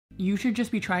you should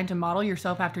just be trying to model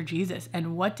yourself after Jesus.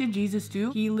 And what did Jesus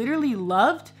do? He literally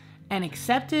loved and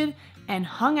accepted and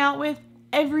hung out with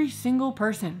every single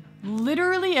person.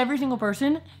 Literally every single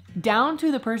person, down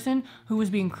to the person who was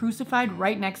being crucified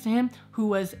right next to him, who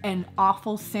was an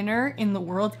awful sinner in the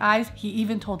world's eyes. He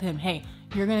even told him, hey,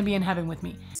 you're going to be in heaven with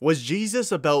me. Was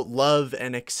Jesus about love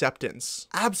and acceptance?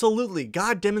 Absolutely.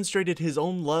 God demonstrated his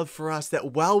own love for us,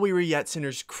 that while we were yet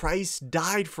sinners, Christ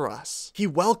died for us. He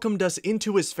welcomed us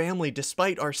into his family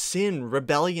despite our sin,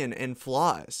 rebellion, and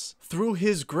flaws. Through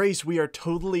his grace, we are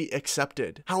totally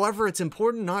accepted. However, it's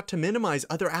important not to minimize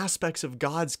other aspects of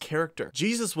God's character.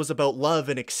 Jesus was about love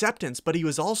and acceptance, but he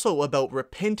was also about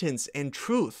repentance and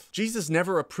truth. Jesus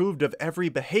never approved of every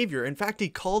behavior. In fact, he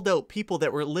called out people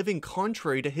that were living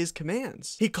contrary to his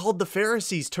commands. He called the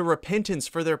Pharisees to repentance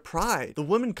for their pride. The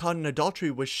woman caught in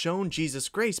adultery was shown Jesus'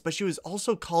 grace, but she was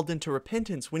also called into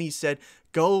repentance when he said,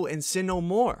 go and sin no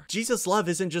more. Jesus' love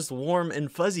isn't just warm and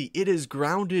fuzzy, it is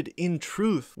grounded in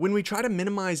truth. When we try to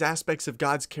minimize aspects of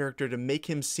God's character to make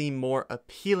him seem more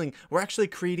appealing, we're actually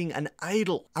creating an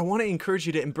idol. I want to encourage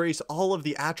you to embrace all of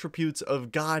the attributes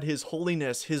of God, his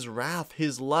holiness, his wrath,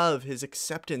 his love, his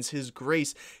acceptance, his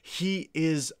grace. He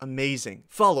is amazing.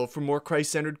 Follow for more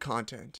Christ-centered content.